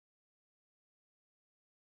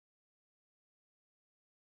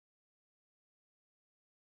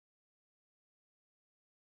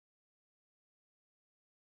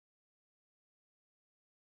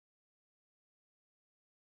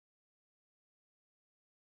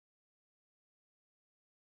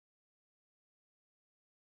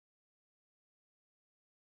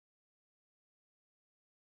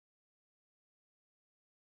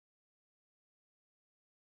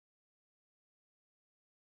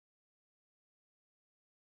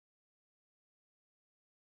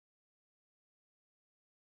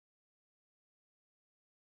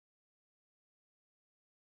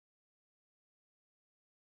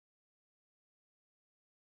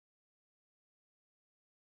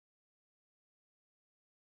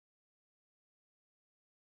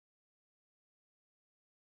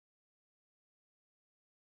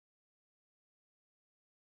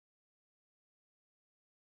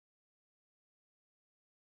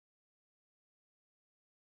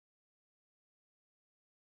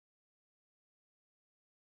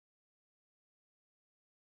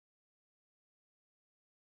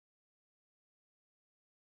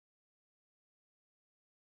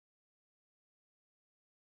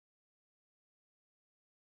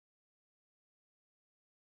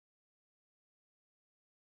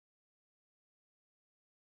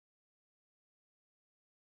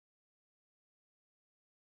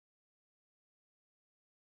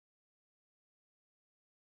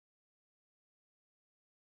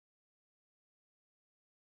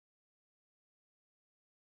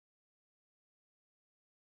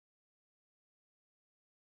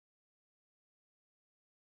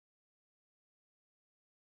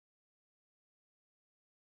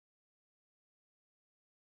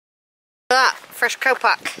Fresh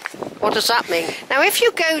Copac. What does that mean? Now if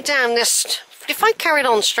you go down this, if I carried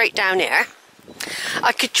on straight down here,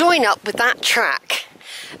 I could join up with that track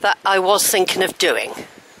that I was thinking of doing.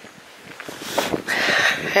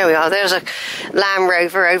 Here we are, there's a Land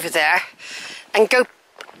Rover over there, and go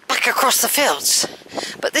back across the fields.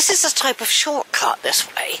 But this is a type of shortcut this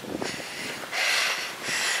way.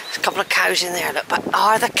 There's a couple of cows in there, look, but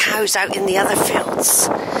are the cows out in the other fields?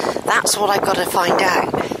 That's what I've got to find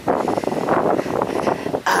out.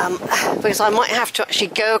 Because I might have to actually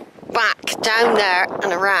go back down there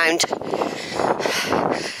and around.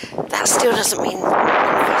 That still doesn't mean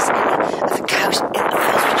there's any of the cows in the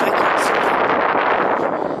fields which I can't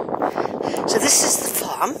see. So this is the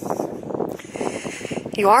farm.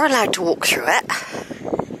 You are allowed to walk through it.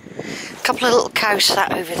 A couple of little cows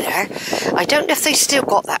sat over there. I don't know if they still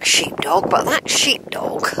got that sheepdog, but that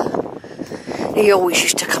sheepdog, he always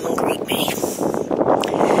used to come and greet me.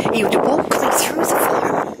 He would walk me through the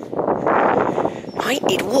farm. Right,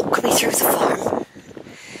 he'd walk me through the farm.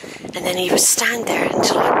 And then he would stand there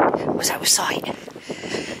until I was out of sight.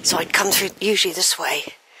 So I'd come through, usually this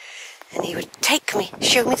way. And he would take me,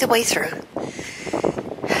 show me the way through.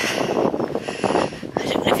 I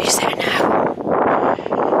don't know if he's there now.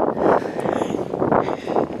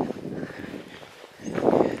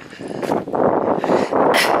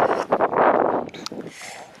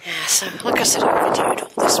 Yeah, so like I said, I've videoed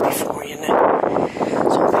all this before, you know.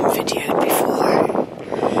 It's all been videoed before.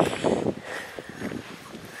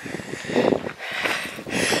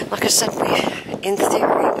 Like I said, in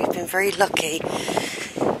theory, we've been very lucky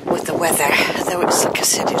with the weather. Though it's, like I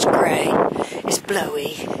said, it's grey, it's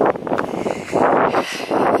blowy.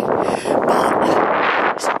 But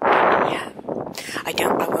it's not raining yet. I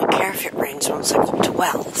won't care if it rains once I got to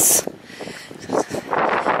Wells. I don't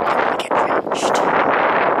want to get drenched.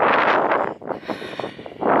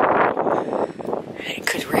 It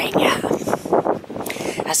could rain yet.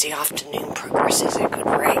 As the afternoon progresses, it could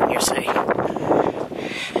rain, you see.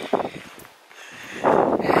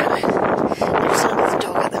 There's another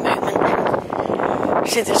dog at the moment.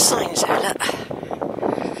 See, there's signs there, look.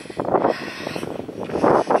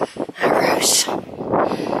 Arrows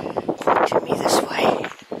pointing me this way.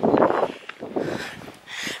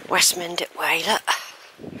 West Mendip way, look.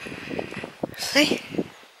 See?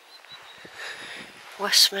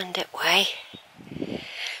 West Mendip way.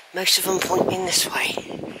 Most of them pointing this way.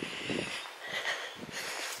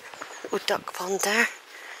 Little duck pond there.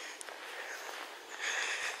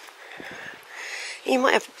 You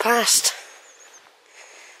might have passed.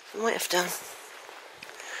 You might have done.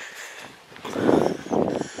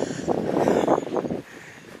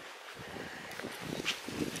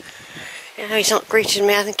 Yeah, he's not greeting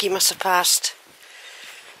me. I think he must have passed.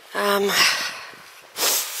 Now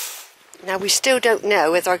we still don't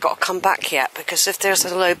know whether I got to come back yet, because if there's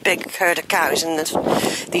a big herd of cows in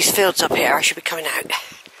these fields up here, I should be coming out.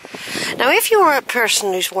 Now if you're a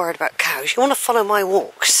person who's worried about cows, you want to follow my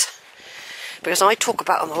walks, because I talk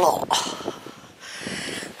about them a lot.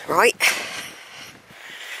 Right?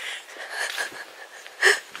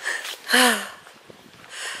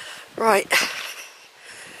 Right.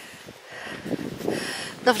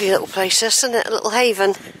 Lovely little place, this, isn't it? A little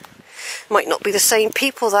haven. Might not be the same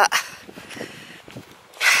people that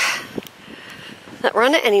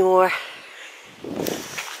run it anymore.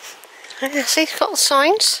 Yeah, see, it's got the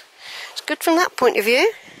signs. It's good from that point of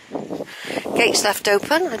view. Gates left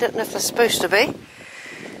open. I don't know if they're supposed to be.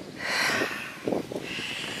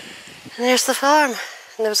 And there's the farm.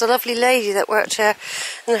 And there was a lovely lady that worked here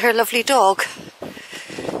and her lovely dog.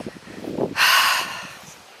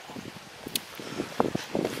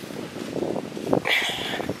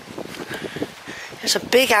 There's a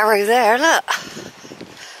big arrow there, look.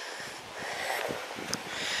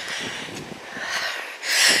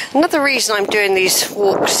 Another reason I'm doing these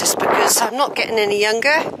walks is because I'm not getting any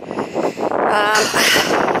younger.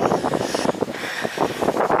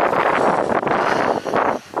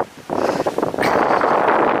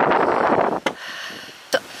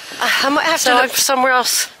 I might have to look somewhere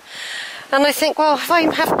else. And I think, well, if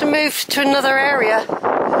I have to move to another area,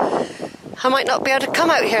 I might not be able to come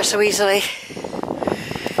out here so easily.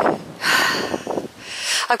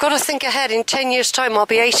 I've got to think ahead. In 10 years' time, I'll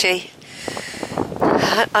be 80.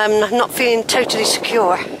 I'm not feeling totally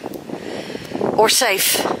secure or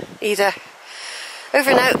safe either.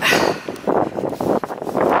 Over and out.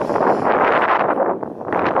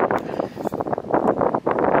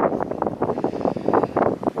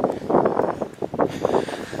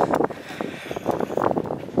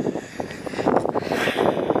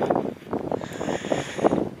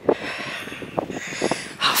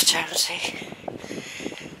 Half Jonesy.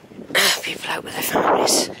 People out with their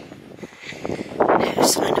families. No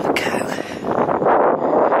sign of a cow.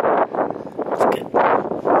 That's good.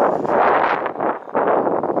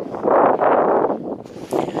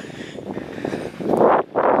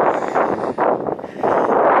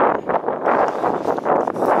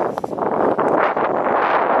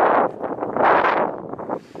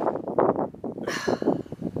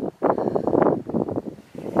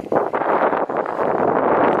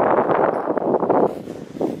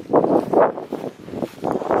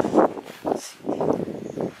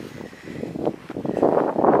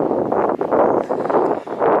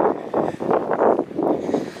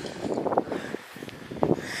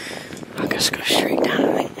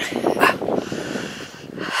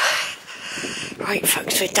 Right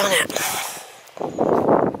folks, we've done it.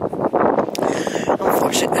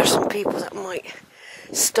 Unfortunately there's some people that might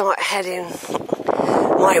start heading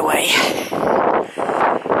my way.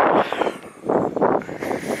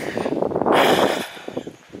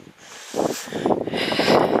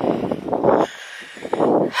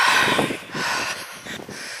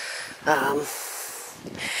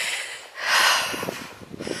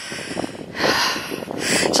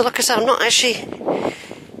 So like I said, I'm not actually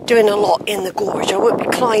doing a lot in the gorge. I won't be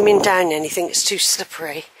climbing down anything, it's too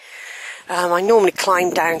slippery. I normally climb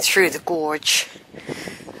down through the gorge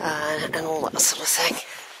and all that sort of thing.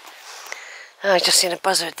 I just seen a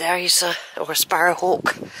buzzard there, or a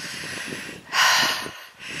sparrowhawk.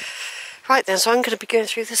 Right then, so I'm going to be going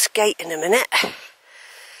through this gate in a minute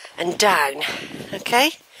and down,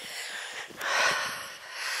 okay?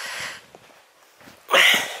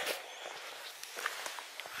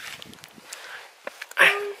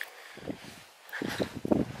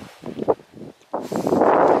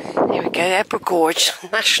 Here we go, Ebra Gorge,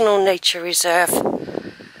 National Nature Reserve.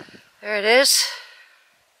 There it is.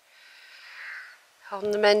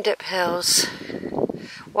 On the Mendip Hills.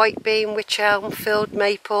 White beam, wych elm, field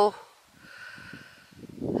maple.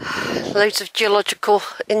 Loads of geological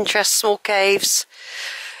interest, small caves.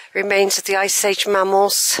 Remains of the Ice Age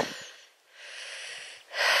mammals.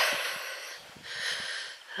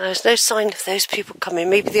 There's no sign of those people coming.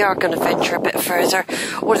 Maybe they are going to venture a bit further,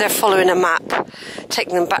 or they're following a map,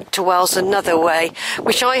 taking them back to Wells another way,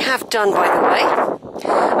 which I have done, by the way.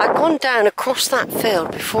 I've gone down across that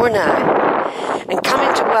field before now, and come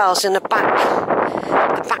into Wells in the back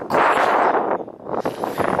way.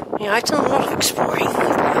 You know, I've done a lot of exploring in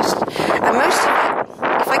the past, and most of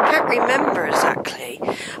it, if I can't remember exactly,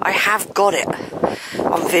 I have got it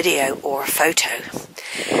on video or photo.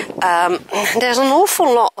 There's an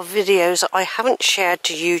awful lot of videos that I haven't shared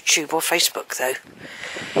to YouTube or Facebook though,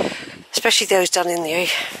 especially those done in the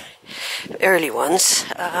early ones.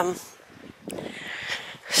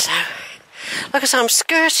 So, like I said, I'm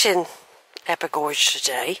skirting Ebra Gorge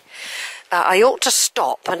today. I ought to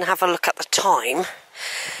stop and have a look at the time.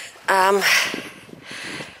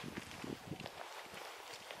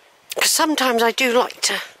 Because sometimes I do like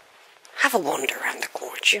to have a wander around the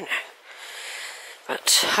gorge, you know.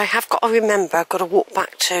 But I have got to remember, I've got to walk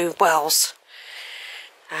back to Wells,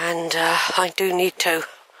 and I do need to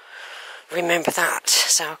remember that.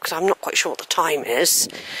 So, because I'm not quite sure what the time is,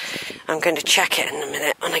 I'm going to check it in a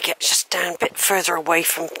minute when I get just down a bit further away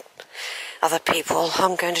from other people.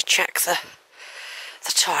 I'm going to check the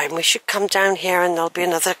time. We should come down here, and there'll be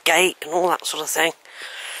another gate and all that sort of thing.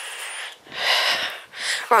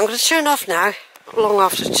 Right, I'm going to turn off now, long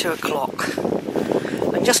after 2 o'clock.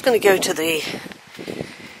 I'm just going to go to the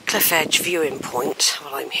cliff edge viewing point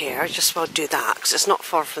while I'm here. Just while I do that, because it's not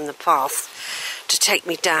far from the path to take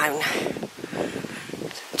me down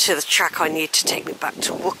to the track I need to take me back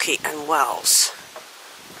to Wookey and Wells.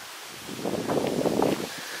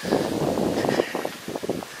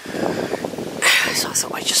 So I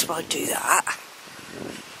thought I'd just well do that.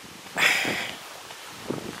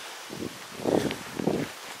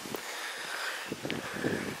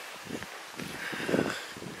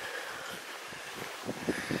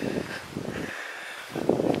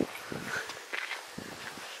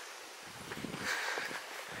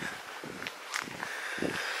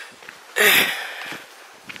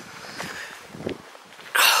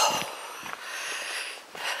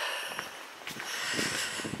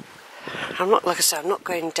 I'm not, like I said, I'm not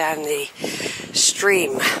going down the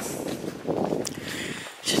stream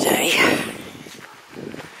today.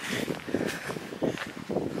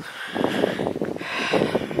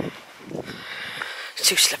 It's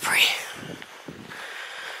too slippery.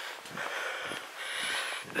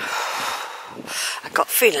 I've got a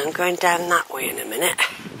feeling I'm going down that way in a minute.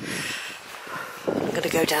 I'm going to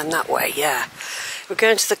go down that way, yeah. We're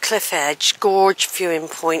going to the cliff edge, gorge viewing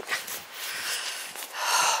point.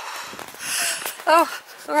 Oh,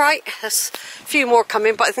 Alright, there's a few more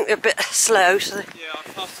coming, but I think they're a bit slow. So. Yeah, I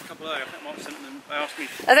passed a couple earlier. I think I might have sent them. They asked me.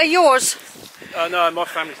 Are they yours? No, my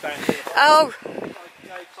family's down here. Oh. I gave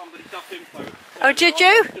somebody duff info. Oh, did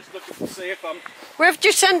you? Just looking to see if I'm... Where did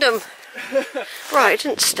you send them? Right, I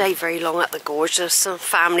didn't stay very long at the gorge. There's some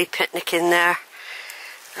family picnic in there.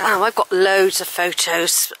 I've got loads of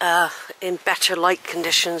photos in better light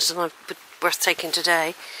conditions than worth taking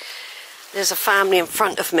today. There's a family in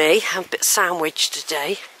front of me. I'm a bit sandwiched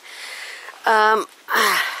today.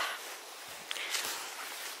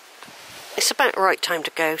 It's about the right time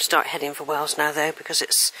to go. Start heading for Wales now though, because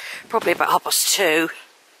it's probably about 2:30.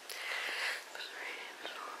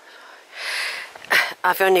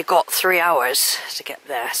 I've only got 3 hours to get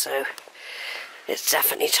there, so it's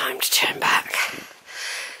definitely time to turn back.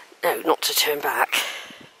 No, not to turn back.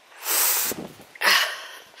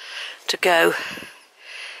 To go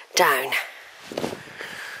down.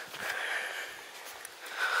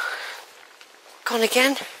 Gone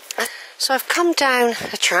again. So I've come down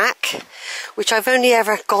a track, which I've only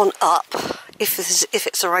ever gone up, if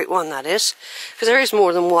it's the right one, that is, because there is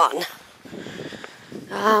more than one.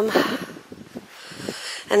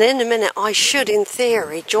 And in a minute I should, in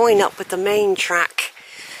theory, join up with the main track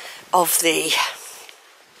of the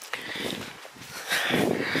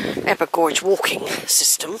Eber Gorge walking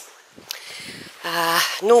system.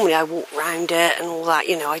 Normally I walk round it and all that,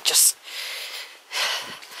 you know,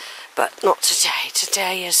 but not today.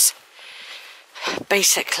 Today is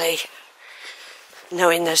basically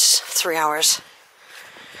knowing there's 3 hours,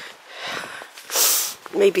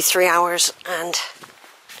 maybe 3 hours and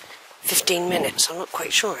 15 minutes, I'm not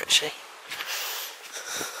quite sure actually.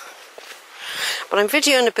 But I'm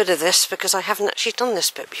videoing a bit of this because I haven't actually done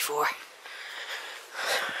this bit before.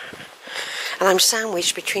 And I'm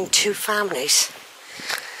sandwiched between two families.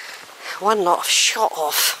 One lot shot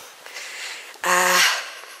off,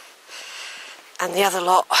 and the other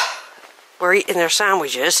lot were eating their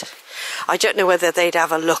sandwiches. I don't know whether they'd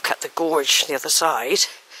have a look at the gorge the other side.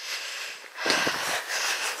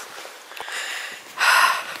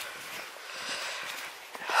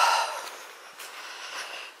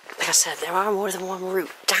 Like I said, there are more than one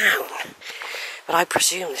route down, but I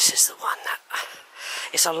presume this is the one that...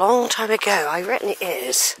 It's a long time ago. I reckon it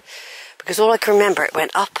is, because all I can remember, it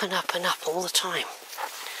went up and up and up all the time.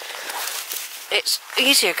 It's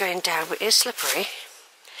easier going down, but it is slippery.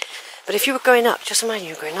 But if you were going up, just imagine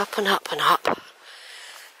you're going up and up and up.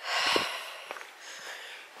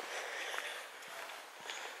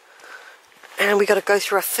 And we got to go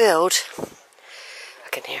through a field. I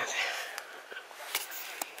can hear it.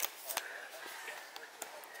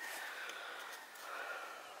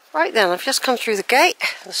 Right then, I've just come through the gate,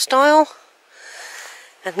 the stile,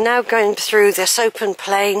 and now going through this open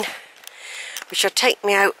plain, which will take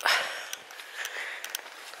me out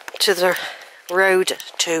to the road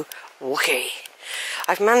to Wookie.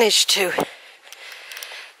 I've managed to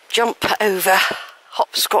jump over,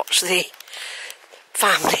 hopscotch the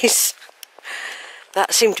families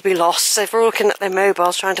that seem to be lost. They're all looking at their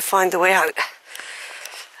mobiles trying to find the way out.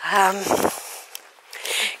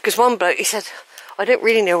 Because one bloke, he said, I don't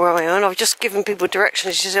really know where I am. I've just given people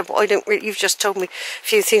directions. He said, well, you've just told me a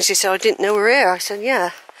few things. He said, I didn't know we're here. I said,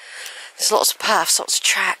 yeah. There's lots of paths, lots of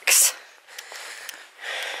tracks.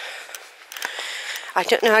 I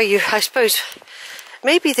don't know how I suppose,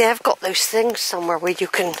 maybe they have got those things somewhere where you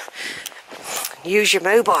can use your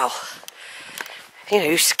mobile. You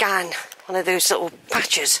know, scan one of those little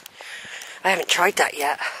patches. I haven't tried that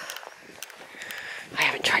yet.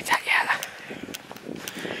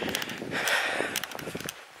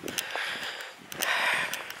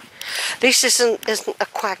 At least this isn't a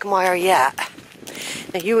quagmire yet.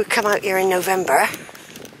 Now you would come out here in November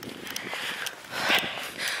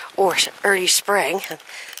or early spring, and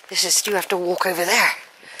you have to walk over there.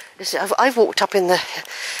 I've walked up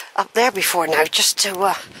there before now just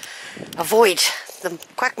to avoid the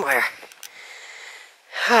quagmire.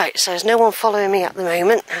 Right, so there's no one following me at the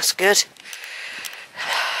moment. That's good,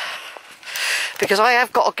 because I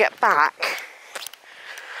have got to get back.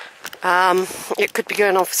 It could be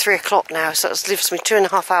going on for 3 o'clock now, so that leaves me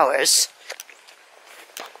 2.5 hours.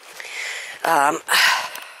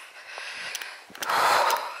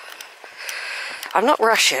 I'm not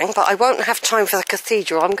rushing, but I won't have time for the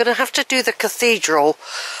cathedral. I'm going to have to do the cathedral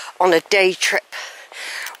on a day trip,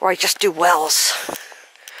 where I just do wells,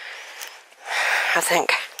 I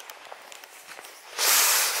think.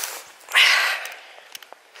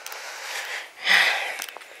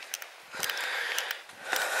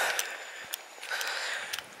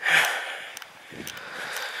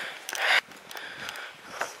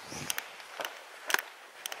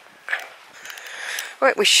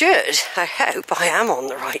 Right, we should, I hope I am on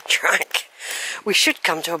the right track. We should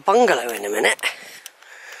come to a bungalow in a minute.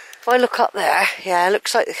 If I look up there, yeah, it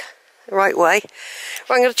looks like the right way.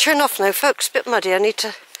 Right, I'm going to turn off now, folks. A bit muddy, I need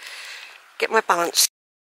to get my balance.